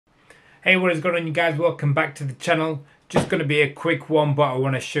Hey, what is going on, you guys? Welcome back to the channel. Just going to be a quick one, but I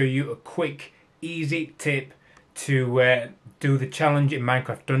want to show you a quick, easy tip to do the challenge in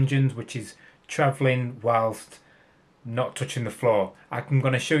Minecraft Dungeons, which is traveling whilst not touching the floor. I'm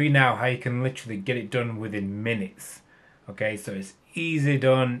going to show you now how you can literally get it done within minutes. Okay, so it's easy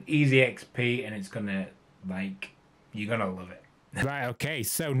done, easy XP, and it's going to, you're going to love it. Right, okay,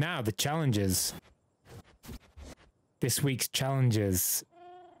 so now the challenges. This week's challenges.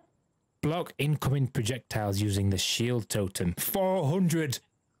 Block incoming projectiles using the shield totem. 400!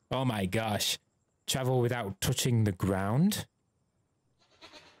 Oh my gosh. Travel without touching the ground?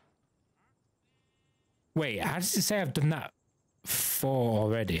 Wait, how does it say I've done that 4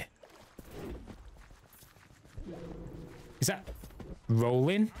 already? Is that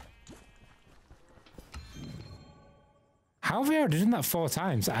rolling? How have I already done that 4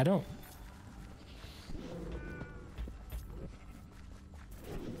 times? I don't...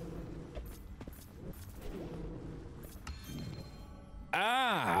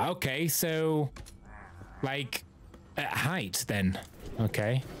 Ah, okay, so like at height then.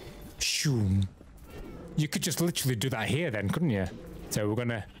 Okay. Shoom. You could just literally do that here then, couldn't you? So we're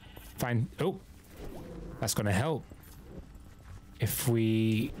gonna find... Oh, that's gonna help. If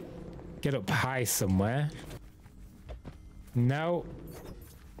we get up high somewhere. No.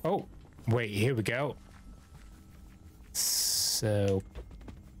 Oh, wait, here we go. So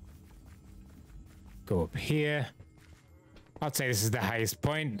go up here. I'd say this is the highest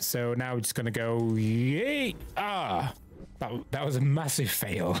point, so now we're just gonna go yay! Ah, that was a massive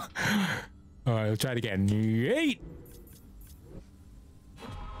fail. All right, we'll try it again. Yay!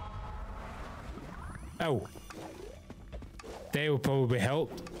 Oh, they will probably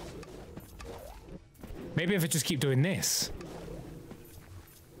help. Maybe if I just keep doing this.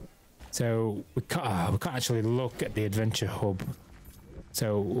 So we can't actually look at the adventure hub.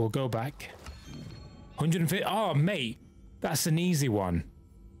 So we'll go back. 150. Oh, mate. That's an easy one.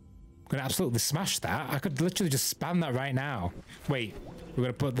 I'm gonna absolutely smash that. I could literally just spam that right now. Wait, we're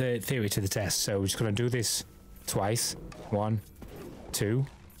gonna put the theory to the test. So we're just gonna do this twice. 1, 2.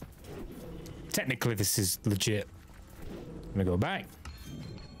 Technically, this is legit. I'm gonna go back.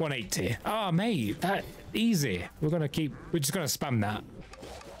 180. Oh, mate, that easy. We're just gonna spam that.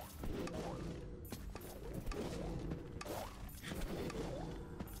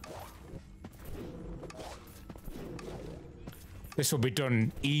 This will be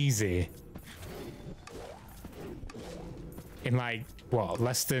done easy. In like, what,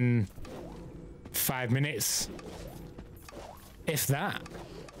 less than 5 minutes? If that.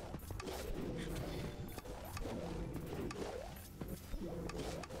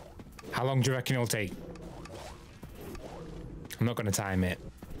 How long do you reckon it'll take? I'm not going to time it.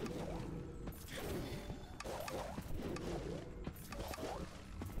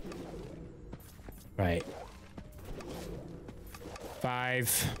 Right.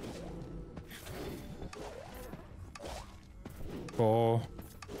 5, 4,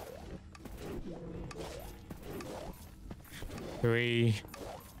 3,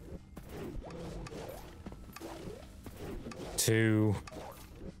 2,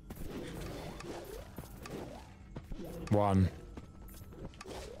 1.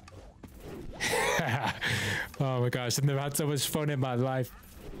 Oh my gosh, I've never had so much fun in my life.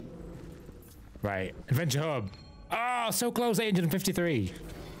 Right, Adventure Hub. Oh, so close, 853.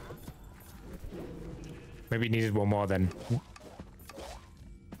 Maybe it needed one more then.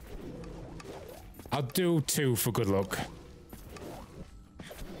 I'll do 2 for good luck.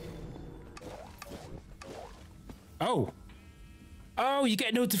 Oh. Oh, you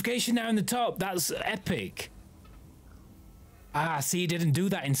get a notification now in the top. That's epic. Ah, see, you didn't do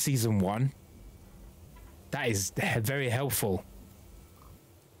that in season 1. That is very helpful.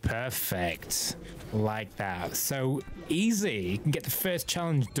 Perfect. Like that. So easy. You can get the first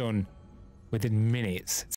challenge done within minutes.